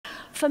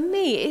For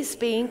me, it's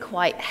been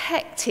quite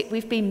hectic.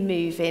 We've been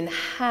moving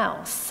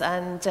house,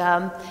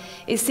 and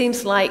it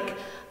seems like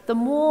the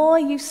more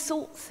you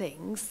sort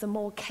things, the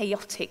more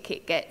chaotic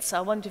it gets.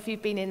 I wonder if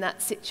you've been in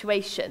that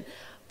situation.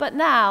 But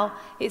now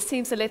it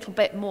seems a little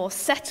bit more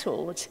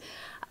settled.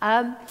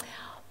 But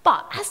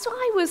as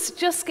I was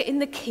just getting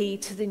the key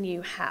to the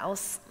new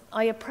house,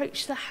 I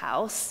approached the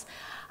house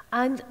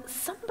and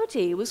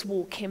somebody was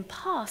walking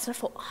past. And I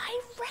thought, I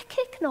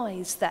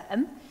recognise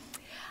them.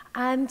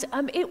 And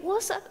it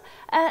was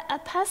a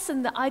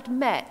person that I'd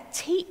met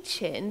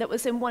teaching that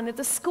was in one of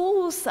the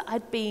schools that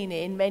I'd been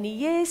in many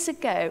years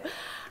ago.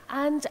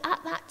 And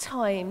at that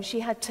time, she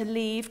had to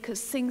leave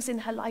because things in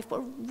her life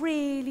were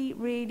really,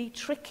 really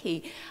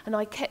tricky. And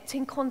I kept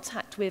in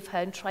contact with her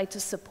and tried to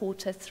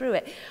support her through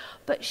it.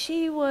 But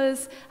she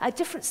was at a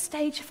different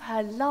stage of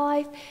her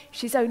life.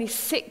 She's only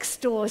 6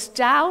 doors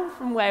down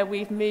from where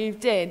we've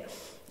moved in.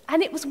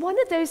 And it was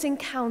one of those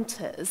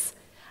encounters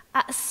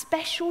at a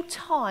special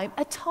time,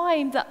 a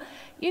time that,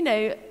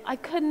 I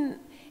couldn't,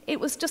 it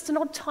was just an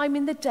odd time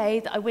in the day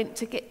that I went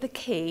to get the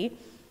key.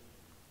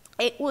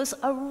 It was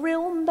a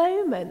real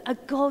moment, a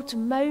God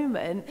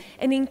moment,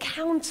 an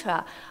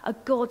encounter, a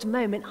God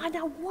moment. And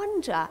I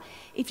wonder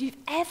if you've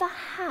ever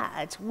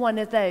had one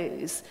of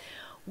those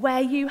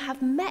where you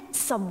have met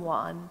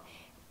someone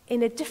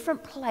in a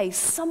different place,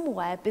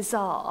 somewhere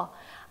bizarre,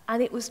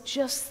 and it was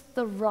just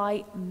the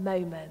right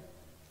moment.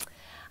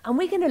 And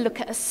we're going to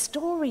look at a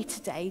story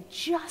today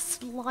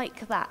just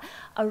like that,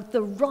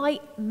 the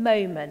right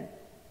moment.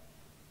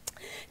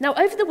 Now,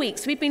 over the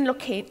weeks, we've been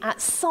looking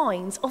at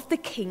signs of the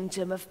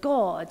kingdom of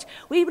God.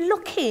 We were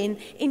looking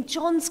in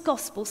John's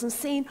Gospels and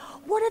seeing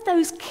what are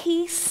those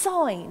key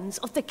signs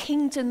of the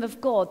kingdom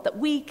of God that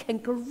we can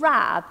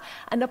grab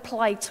and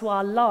apply to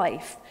our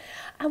life.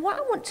 And what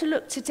I want to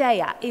look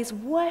today at is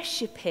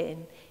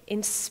worshipping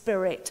in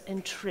spirit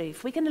and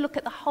truth. We're going to look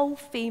at the whole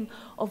theme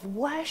of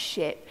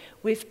worship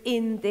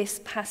within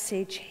this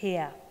passage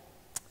here.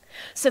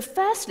 So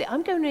firstly,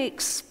 I'm going to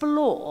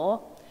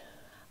explore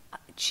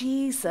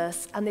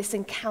Jesus and this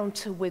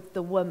encounter with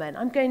the woman.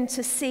 I'm going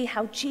to see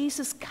how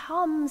Jesus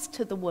comes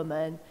to the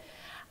woman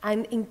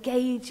and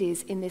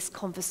engages in this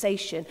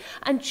conversation.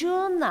 And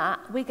during that,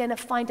 we're going to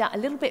find out a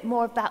little bit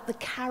more about the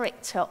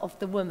character of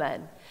the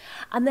woman.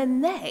 And then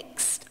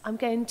next, I'm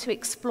going to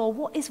explore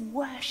what is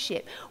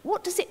worship.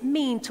 What does it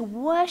mean to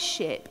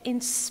worship in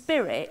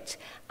spirit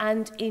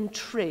and in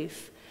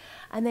truth?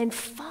 And then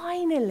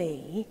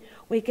finally,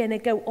 we're going to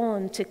go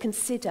on to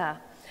consider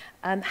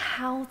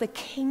how the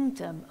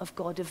kingdom of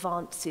God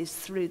advances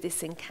through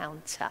this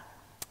encounter.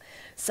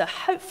 So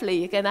hopefully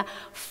you're going to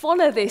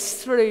follow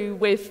this through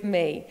with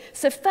me.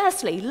 So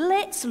firstly,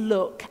 let's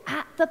look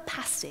at the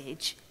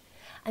passage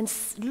and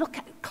look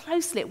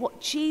closely at what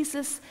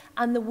Jesus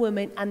and the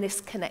woman and this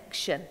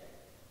connection.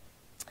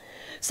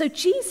 So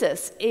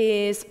Jesus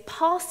is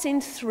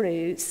passing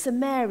through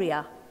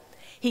Samaria.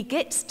 He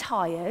gets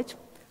tired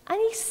and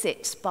he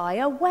sits by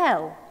a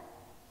well.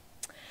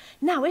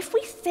 Now, if we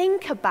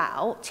think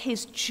about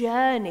his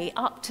journey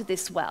up to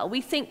this well,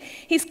 we think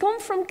he's gone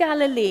from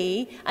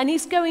Galilee and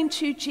he's going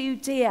to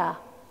Judea.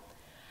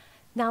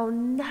 Now,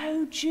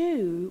 no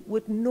Jew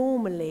would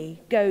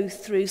normally go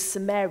through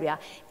Samaria.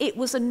 It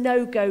was a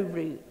no-go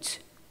route.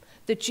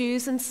 The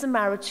Jews and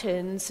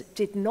Samaritans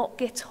did not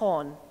get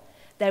on.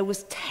 There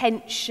was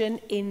tension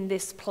in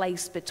this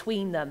place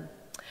between them.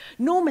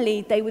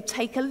 Normally, they would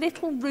take a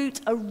little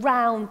route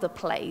around the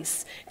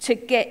place to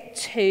get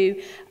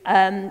to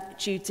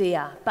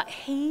Judea. But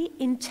he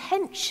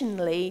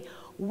intentionally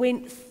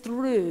went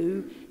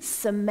through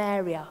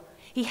Samaria.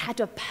 He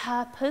had a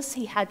purpose,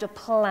 he had a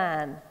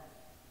plan.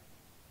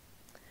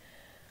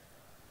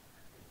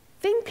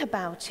 Think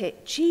about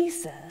it.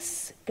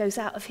 Jesus goes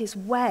out of his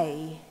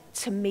way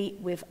to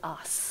meet with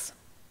us.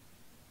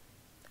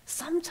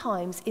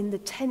 Sometimes in the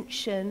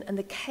tension and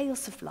the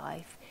chaos of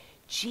life,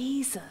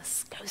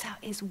 Jesus goes out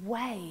his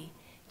way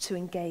to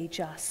engage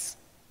us.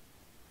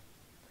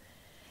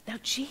 Now,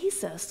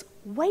 Jesus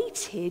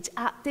waited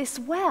at this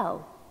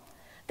well.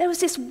 There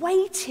was this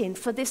waiting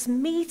for this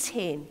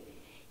meeting.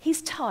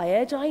 He's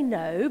tired, I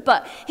know,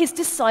 but his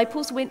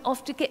disciples went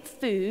off to get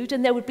food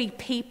and there would be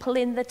people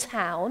in the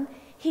town.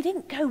 He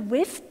didn't go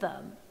with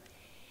them.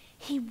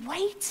 He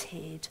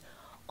waited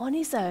on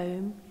his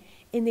own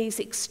in these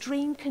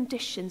extreme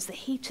conditions, the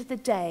heat of the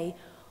day,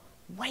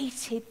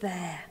 waited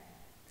there.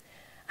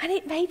 And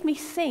it made me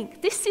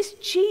think, this is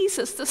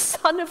Jesus, the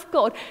Son of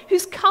God,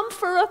 who's come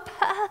for a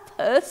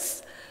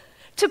purpose,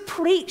 to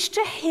preach,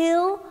 to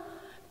heal,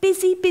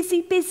 busy,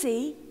 busy,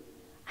 busy,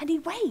 and he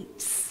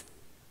waits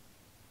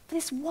for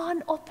this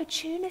one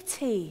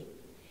opportunity.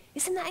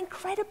 Isn't that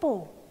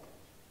incredible?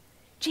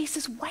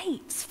 Jesus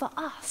waits for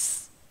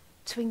us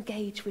to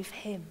engage with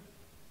him.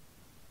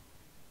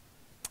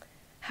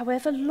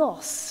 However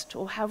lost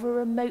or however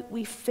remote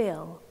we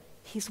feel,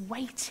 he's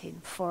waiting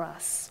for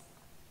us.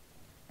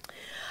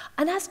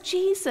 And as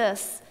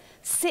Jesus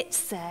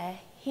sits there,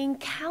 he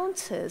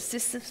encounters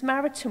this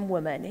Samaritan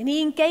woman and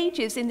he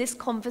engages in this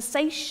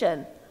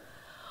conversation.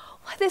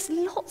 Well, there's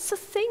lots of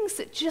things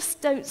that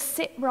just don't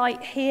sit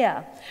right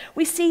here.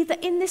 We see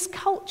that in this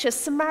culture,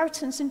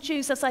 Samaritans and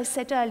Jews, as I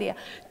said earlier,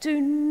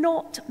 do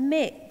not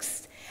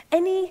mix.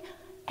 Any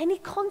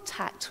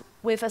contact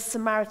with a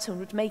Samaritan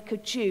would make a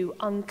Jew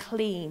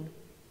unclean.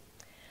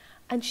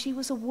 And she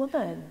was a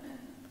woman.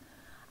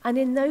 And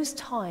in those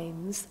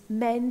times,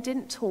 men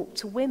didn't talk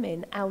to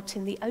women out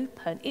in the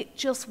open. It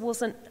just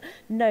wasn't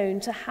known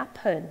to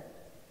happen.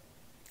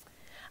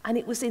 And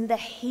it was in the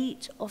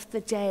heat of the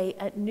day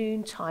at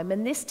noontime.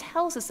 And this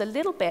tells us a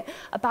little bit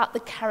about the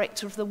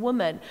character of the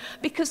woman.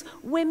 Because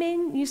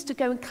women used to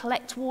go and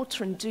collect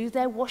water and do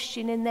their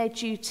washing and their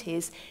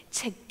duties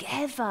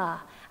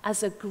together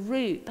as a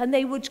group. And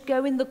they would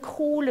go in the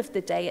cool of the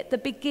day, at the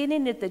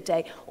beginning of the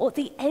day, or at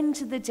the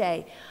end of the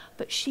day.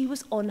 But she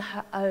was on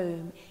her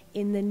own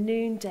in the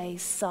noonday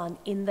sun,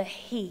 in the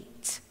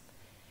heat.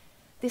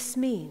 This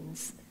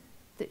means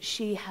that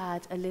she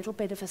had a little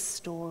bit of a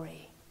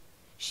story.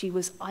 She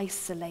was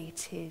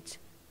isolated.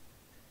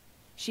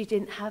 She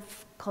didn't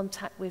have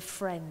contact with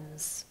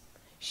friends.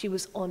 She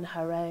was on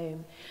her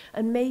own.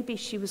 And maybe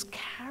she was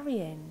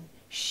carrying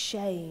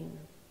shame.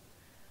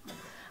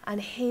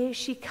 And here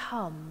she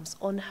comes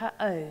on her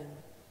own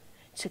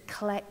to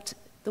collect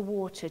the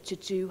water, to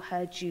do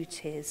her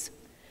duties.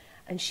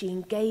 And she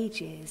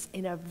engages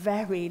in a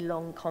very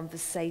long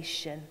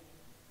conversation.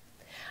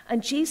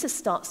 And Jesus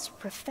starts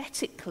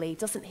prophetically,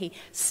 doesn't he,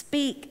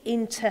 speak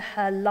into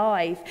her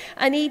life.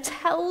 And he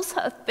tells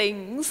her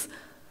things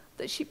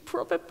that she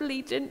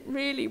probably didn't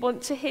really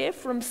want to hear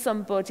from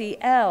somebody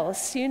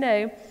else, you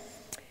know.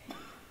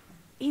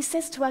 He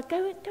says to her,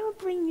 go and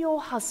bring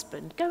your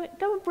husband. Go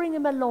and bring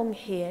him along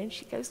here. And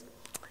she goes,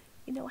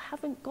 I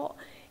haven't got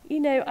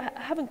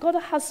a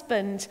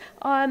husband.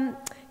 And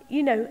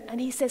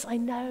he says, I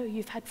know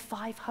you've had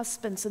 5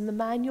 husbands and the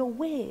man you're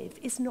with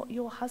is not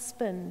your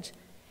husband.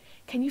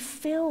 Can you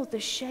feel the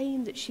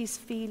shame that she's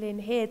feeling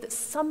here, that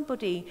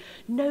somebody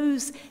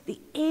knows the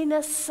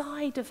inner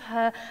side of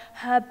her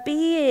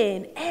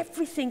being,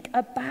 everything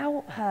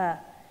about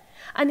her?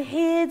 And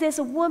here there's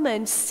a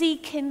woman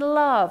seeking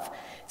love,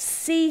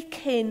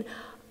 seeking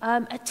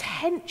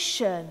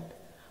attention,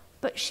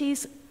 but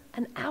she's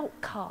an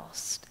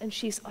outcast and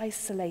she's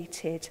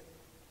isolated.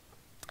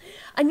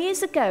 And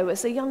years ago,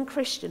 as a young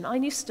Christian, I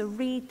used to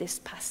read this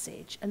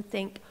passage and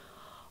think,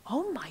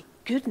 oh my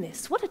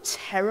goodness, what a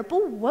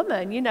terrible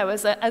woman,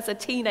 as a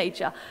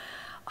teenager.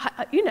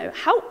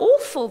 How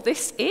awful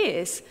this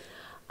is.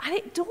 And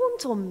it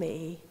dawned on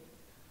me,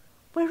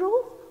 we're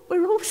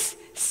all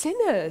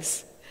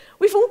sinners.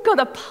 We've all got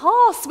a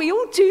past. We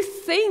all do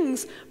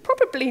things,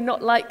 probably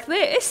not like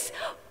this,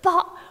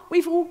 but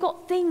we've all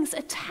got things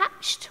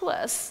attached to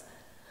us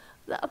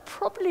that are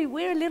probably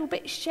we're a little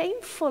bit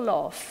shameful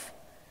of.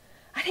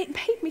 And it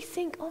made me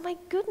think, oh my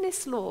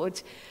goodness,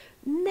 Lord,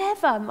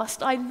 never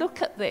must I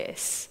look at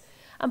this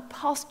and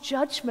pass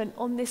judgment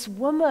on this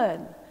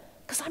woman,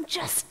 because I'm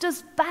just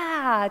as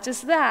bad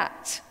as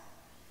that.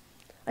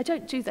 I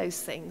don't do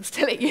those things,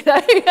 to let you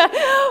know.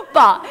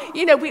 But,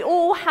 we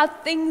all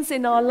have things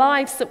in our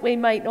lives that we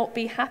might not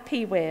be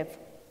happy with.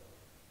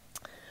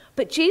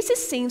 But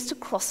Jesus seems to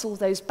cross all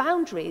those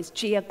boundaries,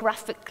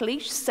 geographically,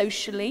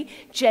 socially,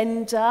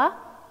 gender.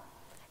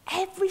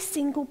 Every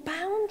single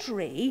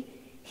boundary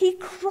he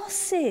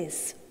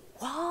crosses.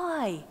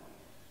 Why?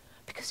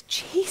 Because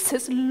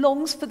Jesus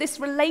longs for this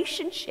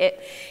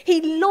relationship.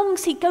 He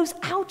goes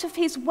out of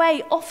his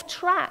way, off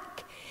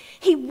track.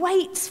 He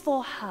waits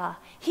for her.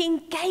 He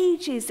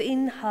engages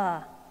in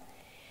her.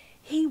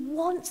 He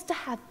wants to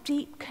have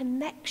deep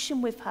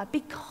connection with her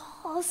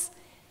because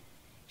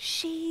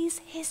she's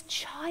his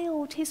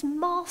child, his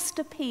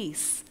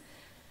masterpiece.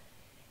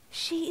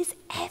 She is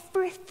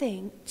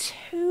everything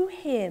to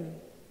him.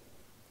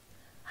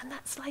 And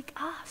that's like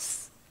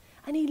us.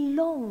 And he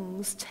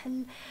longs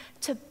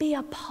to be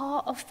a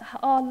part of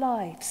our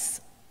lives.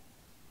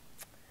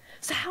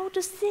 So how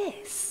does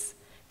this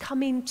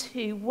come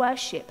into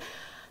worship?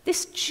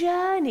 This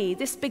journey,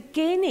 this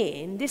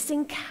beginning, this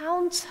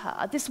encounter,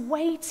 this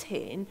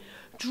waiting,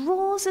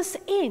 draws us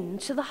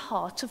into the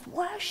heart of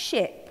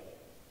worship.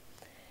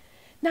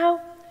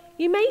 Now,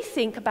 you may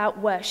think about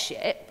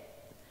worship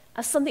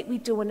as something we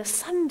do on a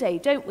Sunday,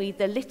 don't we?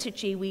 The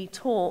liturgy we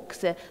talk,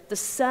 the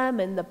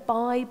sermon, the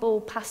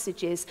Bible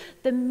passages,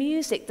 the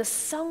music, the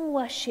sung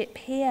worship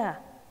here,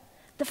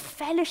 the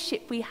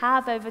fellowship we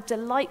have over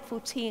delightful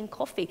tea and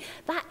coffee.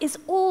 That is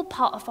all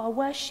part of our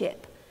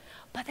worship.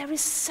 But there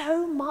is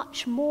so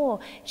much more.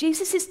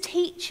 Jesus is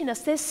teaching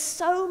us there's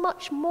so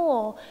much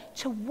more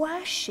to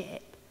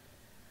worship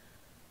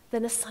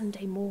than a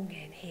Sunday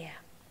morning here.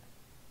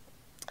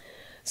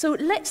 So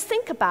let's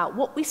think about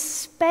what we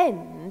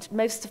spend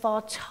most of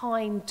our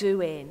time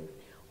doing,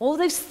 all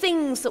those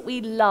things that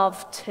we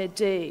love to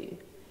do.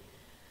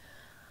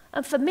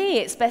 And for me,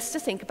 it's best to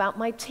think about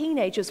my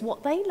teenagers,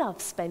 what they love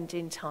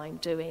spending time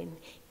doing.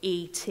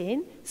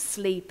 Eating,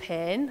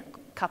 sleeping.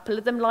 A couple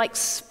of them like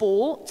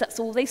sport. That's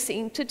all they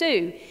seem to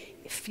do.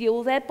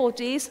 Fuel their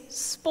bodies,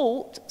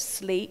 sport,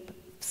 sleep,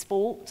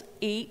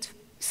 eat,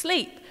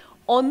 sleep.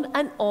 on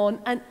and on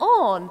and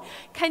on.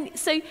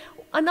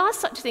 And I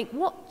start to think,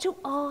 what do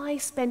I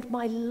spend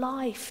my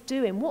life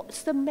doing?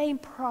 What's the main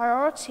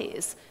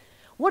priorities?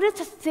 What are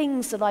the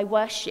things that I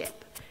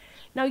worship?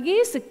 Now,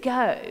 years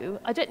ago,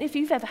 I don't know if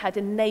you've ever had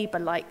a neighbour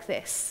like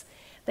this.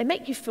 They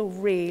make you feel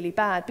really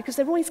bad because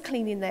they're always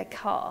cleaning their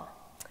car.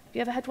 Have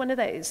you ever had one of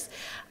those?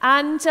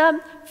 And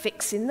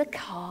fixing the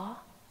car,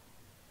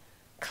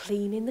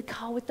 cleaning the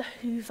car with the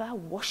hoover,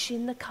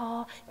 washing the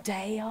car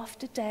day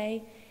after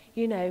day.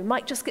 You know,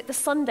 might just get the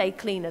Sunday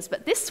cleaners,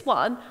 but this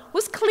one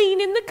was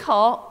cleaning the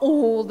car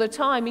all the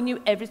time. He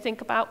knew everything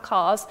about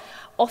cars.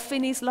 Off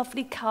in his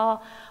lovely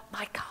car.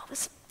 My car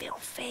was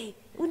filthy.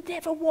 It was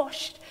never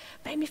washed.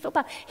 Made me feel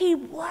bad. He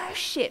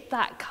worshipped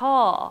that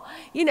car.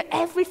 You know,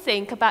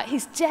 everything about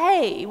his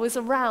day was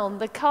around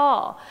the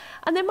car.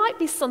 And there might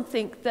be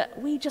something that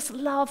we just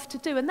love to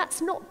do, and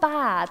that's not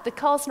bad. The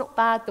car's not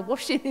bad. The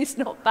washing is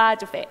not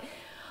bad of it.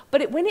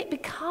 But when it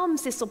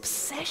becomes this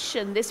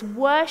obsession, this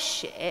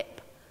worship,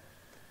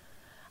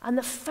 and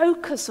the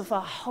focus of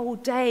our whole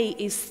day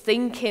is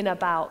thinking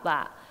about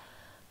that,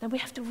 then we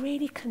have to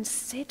really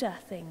consider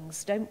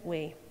things, don't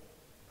we?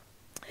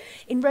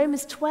 In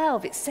Romans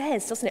 12, it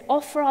says, doesn't it,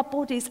 offer our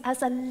bodies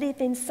as a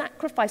living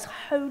sacrifice,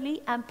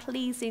 holy and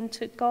pleasing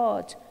to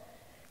God.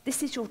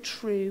 This is your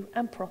true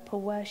and proper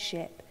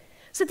worship.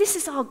 So this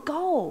is our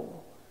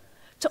goal,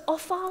 to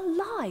offer our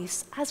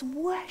lives as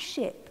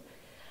worship.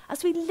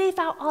 As we live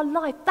out our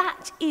life,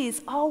 that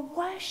is our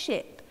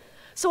worship.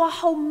 So our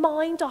whole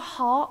mind, our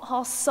heart,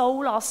 our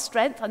soul, our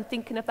strength, I'm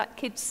thinking of that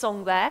kid's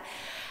song there,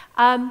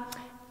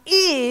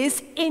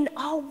 is in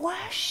our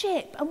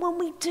worship. And when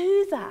we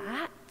do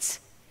that,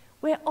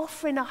 we're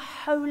offering a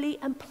holy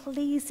and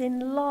pleasing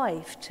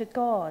life to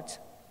God.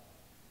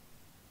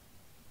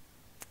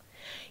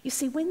 You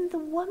see, when the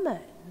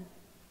woman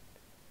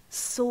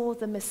saw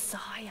the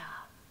Messiah,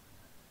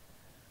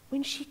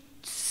 when she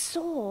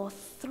saw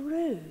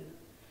through,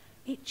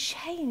 it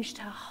changed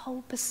her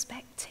whole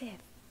perspective.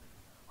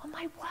 Oh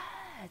my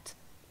word,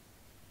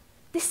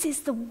 this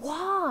is the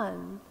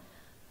one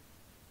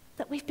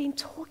that we've been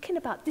talking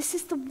about. This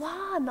is the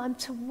one I'm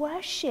to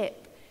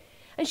worship.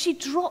 And she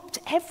dropped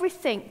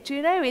everything. Do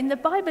you know, in the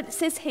Bible it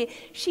says here,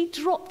 she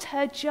dropped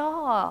her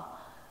jar.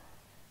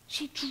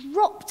 She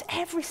dropped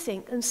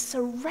everything and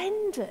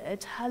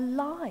surrendered her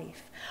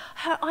life.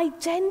 Her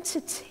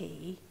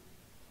identity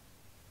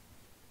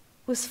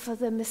was for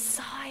the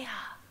Messiah.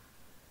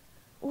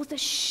 All the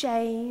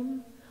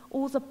shame,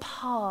 all the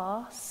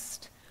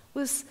past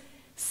was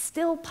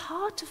still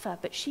part of her,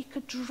 but she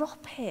could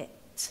drop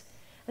it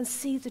and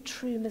see the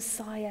true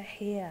Messiah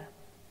here.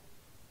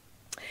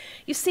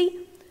 You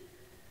see,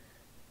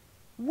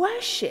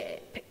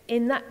 worship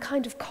in that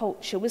kind of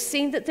culture was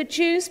seen that the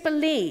Jews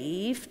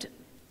believed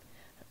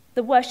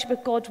the worship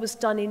of God was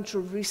done in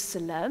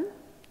Jerusalem,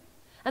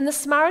 and the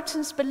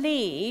Samaritans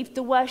believed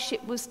the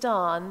worship was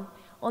done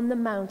on the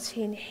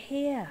mountain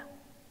here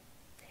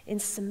in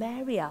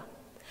Samaria.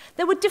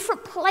 There were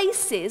different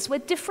places where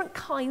different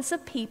kinds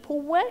of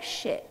people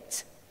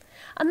worshipped.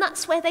 And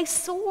that's where they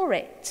saw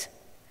it.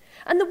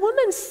 And the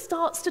woman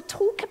starts to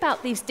talk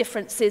about these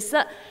differences,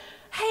 that,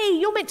 hey,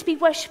 you're meant to be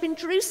worshipping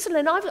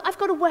Jerusalem. I've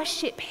got to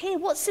worship here.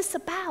 What's this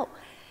about?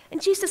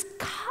 And Jesus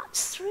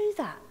cuts through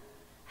that.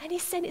 And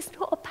he's saying it's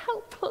not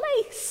about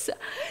place.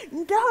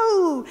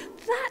 No,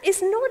 that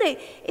is not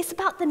it. It's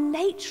about the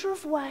nature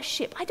of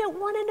worship. I don't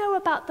want to know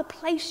about the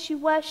place you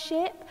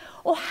worship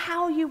or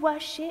how you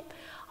worship.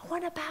 I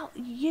want about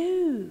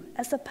you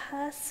as a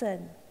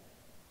person.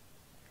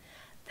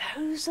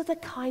 Those are the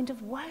kind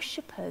of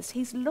worshippers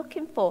he's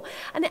looking for.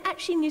 And it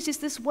actually uses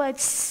this word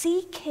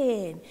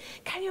seeking.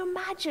 Can you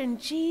imagine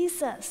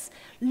Jesus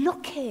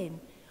looking?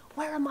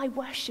 Where are my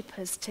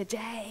worshippers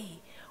today?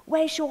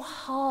 Where's your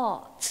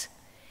heart?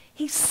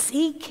 He's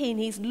seeking,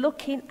 he's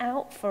looking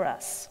out for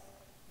us.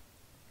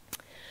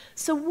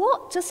 So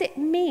what does it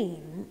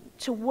mean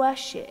to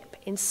worship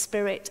in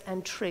spirit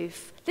and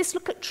truth? Let's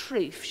look at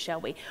truth, shall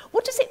we?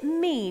 What does it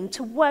mean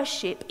to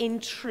worship in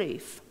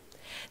truth?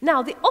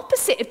 Now, the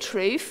opposite of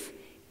truth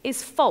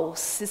is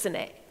false, isn't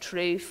it?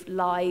 Truth,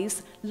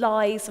 lies,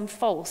 lies and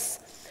false.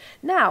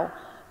 Now,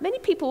 many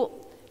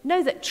people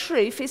know that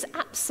truth is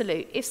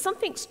absolute. If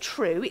something's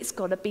true, it's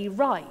got to be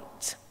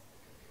right.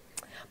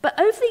 But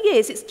over the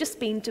years, it's just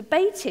been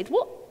debated.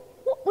 What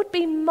would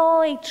be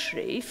my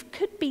truth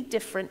could be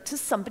different to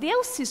somebody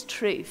else's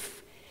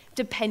truth,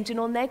 depending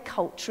on their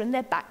culture and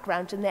their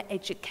background and their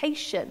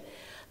education.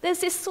 There's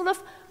this sort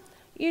of,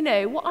 you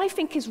know, what I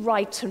think is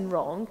right and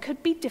wrong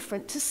could be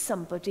different to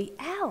somebody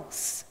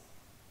else.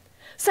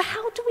 So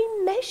how do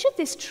we measure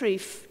this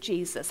truth,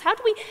 Jesus? How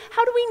do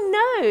we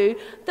know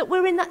that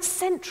we're in that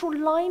central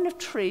line of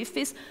truth?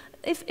 Is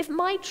if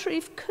my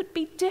truth could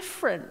be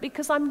different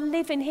because I'm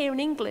living here in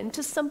England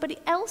to somebody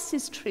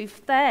else's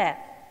truth there.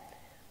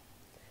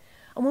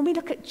 And when we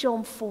look at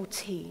John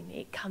 14,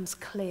 it comes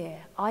clear.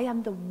 I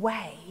am the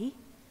way,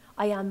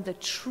 I am the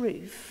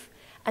truth,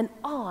 and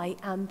I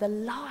am the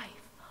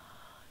life.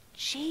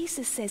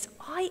 Jesus says,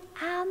 I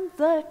am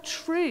the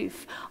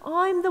truth.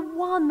 I'm the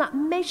one, that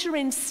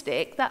measuring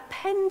stick, that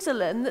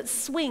pendulum that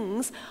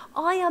swings.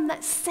 I am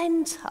that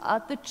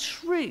center, the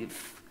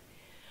truth.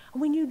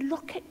 And when you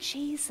look at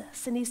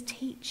Jesus and his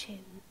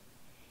teaching,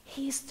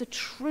 he's the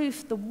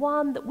truth, the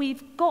one that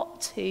we've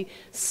got to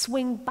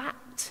swing back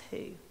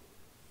to.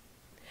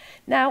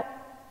 Now,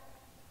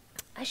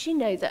 as you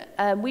know,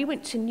 that we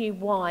went to New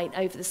Wine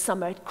over the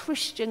summer, a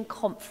Christian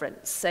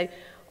conference. So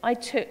I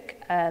took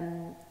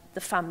the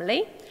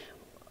family.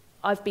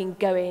 I've been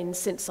going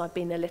since I've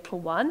been a little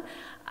one,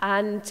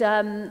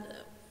 and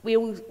we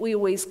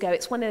always go.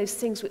 It's one of those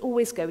things we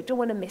always go. We don't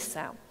want to miss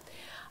out.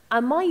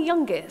 And my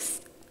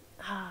youngest,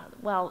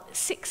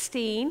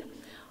 16,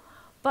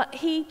 but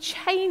he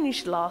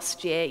changed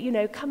last year, you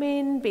know,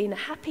 coming, being a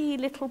happy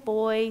little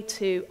boy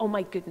to, oh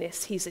my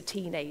goodness, he's a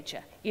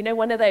teenager. You know,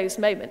 one of those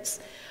moments.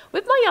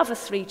 With my other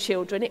 3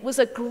 children, it was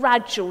a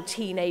gradual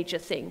teenager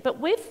thing. But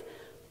with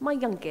my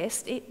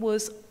youngest, it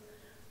was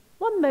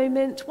one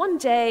moment, one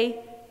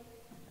day,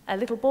 a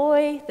little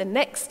boy, the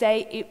next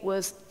day it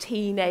was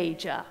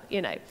teenager,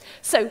 you know.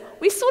 So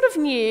we sort of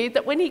knew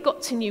that when he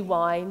got to New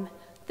Wine,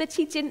 that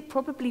he didn't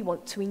probably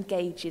want to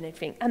engage in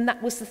anything. And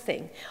that was the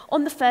thing.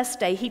 On the first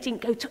day, he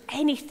didn't go to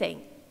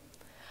anything.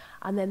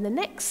 And then the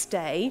next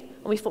day,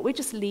 and we thought we'd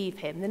just leave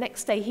him. The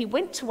next day, he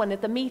went to one of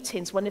the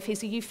meetings, one of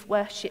his youth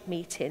worship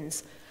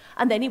meetings.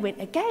 And then he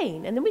went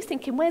again. And then we're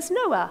thinking, where's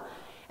Noah?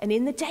 And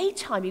in the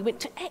daytime, he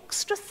went to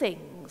extra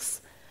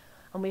things.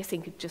 And we're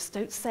thinking, just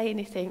don't say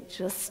anything,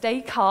 just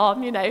stay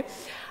calm, you know.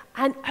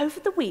 And over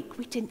the week,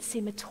 we didn't see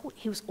him at all.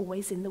 He was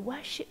always in the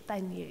worship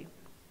venue.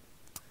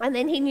 And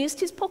then he used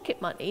his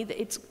pocket money that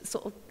he'd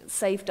sort of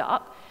saved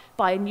up,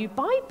 buy a new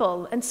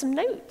Bible and some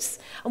notes.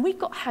 And we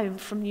got home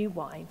from New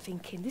Wine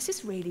thinking, this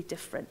is really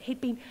different.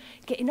 He'd been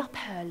getting up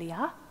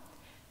earlier,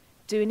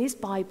 doing his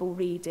Bible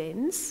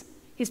readings.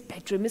 His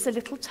bedroom was a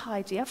little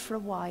tidier for a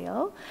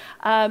while.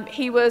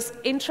 He was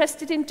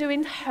interested in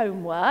doing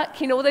homework,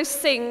 you know, all those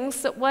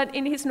things that weren't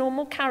in his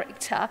normal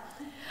character.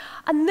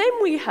 And then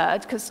we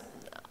heard, because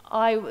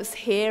I was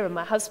here and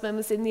my husband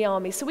was in the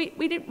army, so we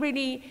didn't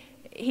really,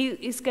 he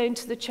is going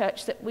to the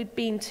church that we'd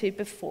been to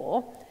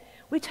before.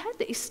 We'd heard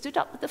that he stood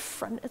up at the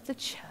front of the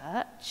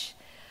church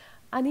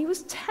and he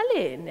was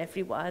telling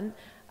everyone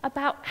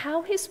about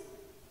how his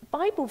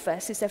Bible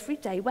verses every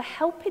day were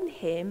helping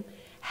him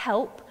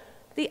help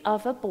the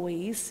other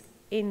boys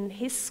in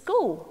his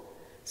school.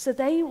 So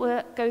they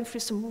were going through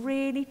some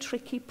really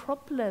tricky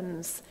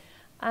problems.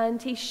 And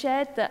he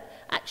shared that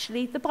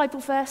actually the Bible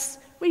verse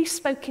really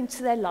spoke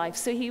into their lives.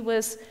 So he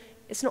was,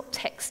 it's not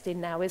texting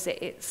now, is it?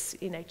 It's,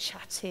 you know,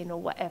 chatting or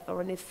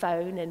whatever on his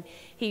phone. And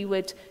he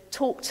would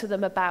talk to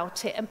them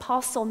about it and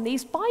pass on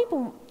these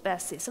Bible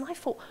verses. And I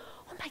thought,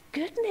 oh my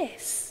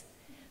goodness,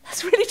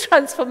 that's really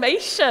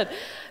transformation.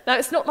 Now,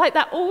 it's not like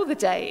that all the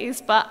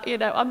days, but, you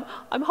know,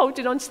 I'm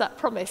holding on to that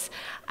promise.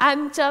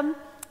 And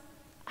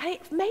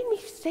it made me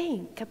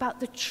think about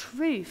the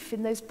truth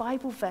in those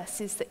Bible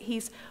verses that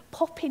he's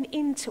popping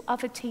into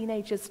other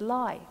teenagers'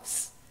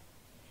 lives.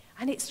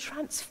 And it's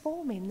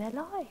transforming their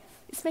life.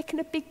 It's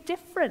making a big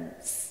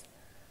difference.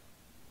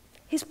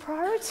 His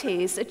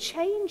priorities are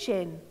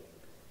changing.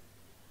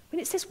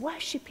 When it says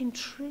worship in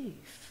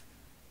truth,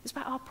 it's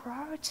about our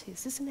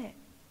priorities, isn't it?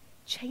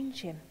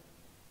 Changing.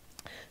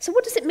 So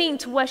what does it mean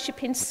to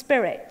worship in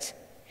spirit?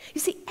 You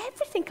see,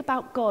 everything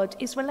about God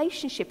is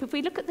relationship. If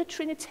we look at the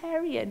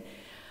Trinitarian,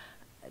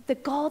 the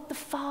God, the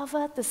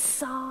Father, the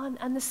Son,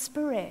 and the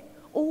Spirit,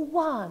 all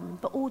one,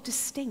 but all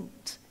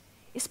distinct.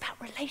 It's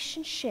about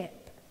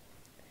relationship.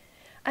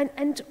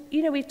 And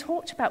you know, we've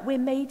talked about we're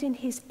made in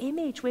his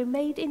image. We're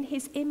made in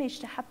his image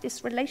to have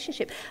this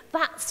relationship.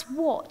 That's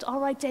what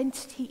our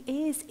identity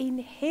is in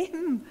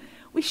him.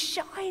 We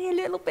shine a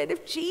little bit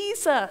of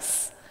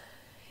Jesus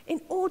in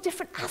all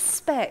different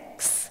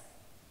aspects.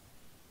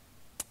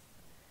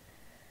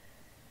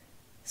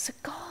 So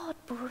God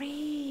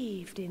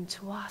breathed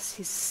into us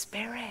his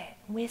spirit.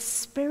 We're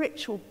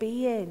spiritual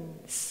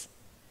beings.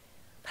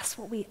 That's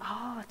what we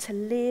are, to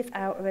live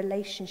out a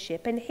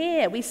relationship. And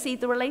here we see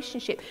the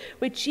relationship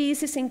where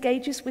Jesus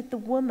engages with the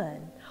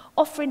woman,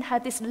 offering her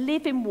this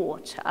living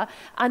water,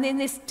 and in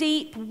this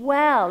deep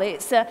well,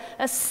 it's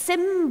a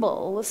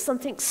symbol of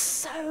something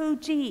so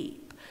deep.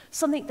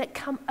 Something that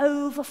come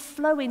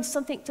overflowing,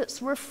 something that's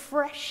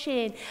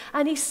refreshing.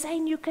 And he's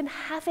saying you can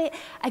have it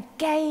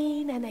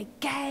again and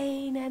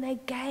again and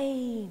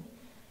again.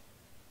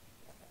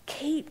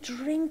 Keep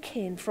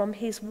drinking from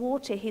his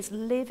water, his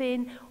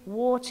living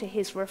water,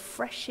 his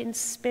refreshing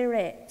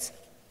spirit.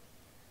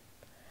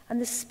 And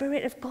the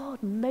Spirit of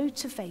God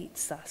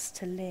motivates us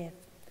to live.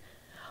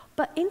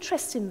 But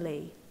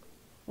interestingly,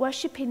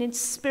 worshipping in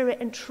spirit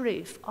and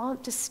truth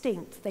aren't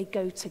distinct, they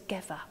go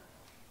together.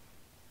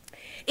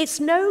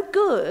 It's no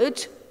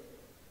good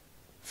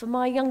for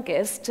my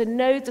youngest to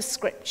know the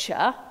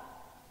scripture,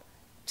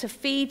 to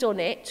feed on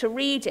it, to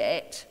read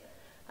it,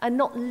 and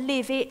not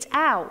live it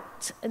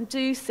out and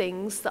do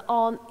things that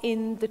aren't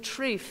in the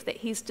truth that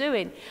he's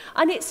doing.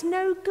 And it's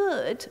no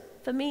good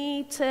for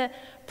me to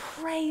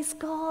praise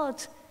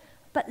God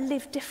but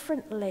live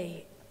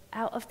differently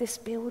out of this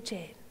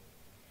building.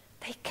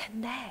 They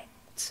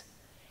connect.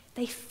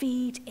 They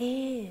feed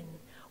in.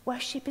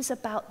 Worship is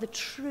about the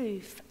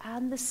truth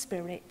and the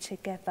Spirit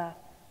together.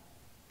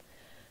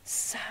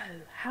 So,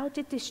 how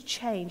did this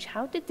change?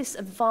 How did this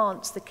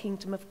advance the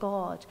kingdom of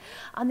God?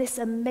 And this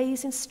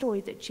amazing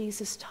story that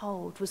Jesus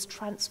told was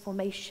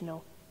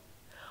transformational.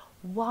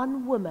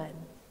 One woman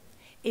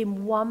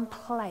in one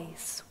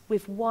place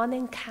with one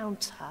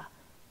encounter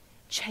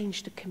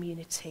changed the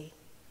community.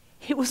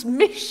 It was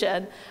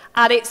mission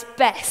at its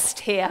best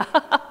here.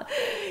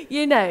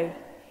 You know,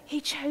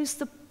 he chose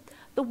the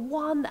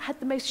one that had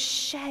the most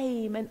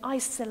shame and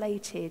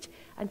isolated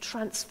and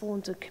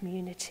transformed a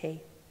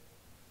community.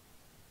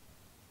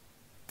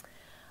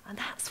 And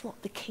that's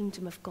what the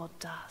kingdom of God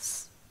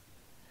does.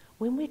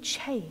 When we're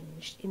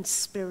changed in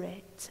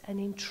spirit and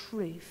in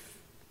truth,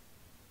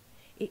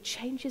 it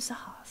changes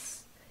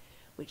us,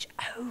 which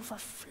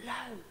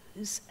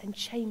overflows and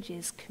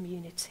changes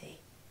community.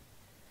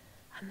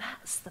 And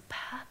that's the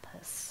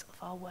purpose of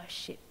our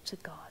worship to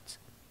God.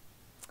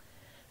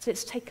 So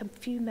let's take a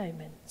few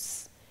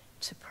moments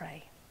to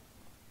pray.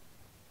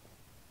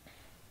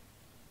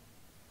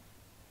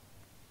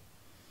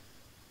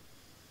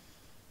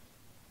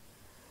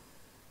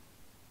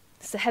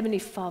 So Heavenly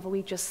Father,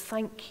 we just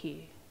thank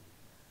you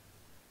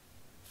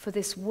for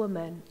this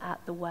woman at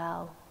the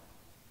well.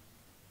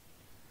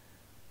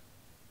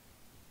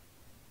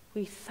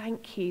 We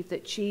thank you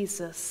that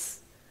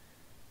Jesus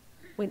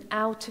went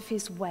out of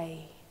his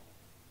way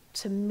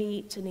to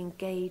meet and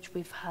engage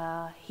with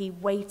her. He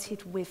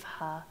waited with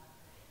her.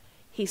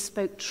 He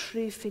spoke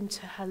truth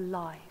into her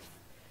life,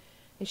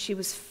 and she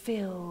was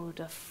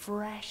filled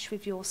afresh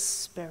with your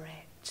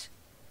Spirit.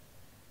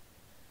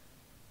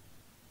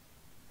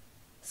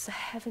 So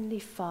Heavenly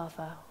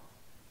Father,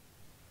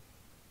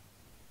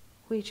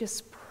 we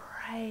just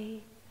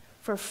pray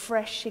for a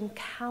fresh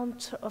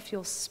encounter of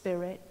your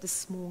Spirit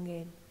this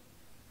morning.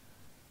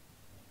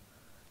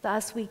 That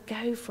as we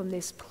go from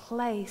this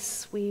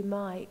place, we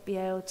might be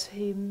able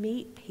to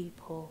meet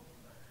people,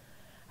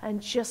 and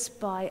just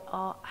by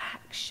our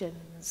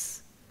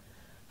actions,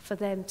 for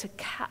them to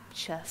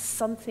capture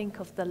something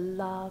of the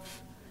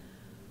love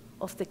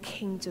of the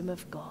kingdom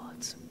of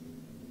God.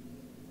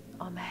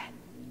 Amen.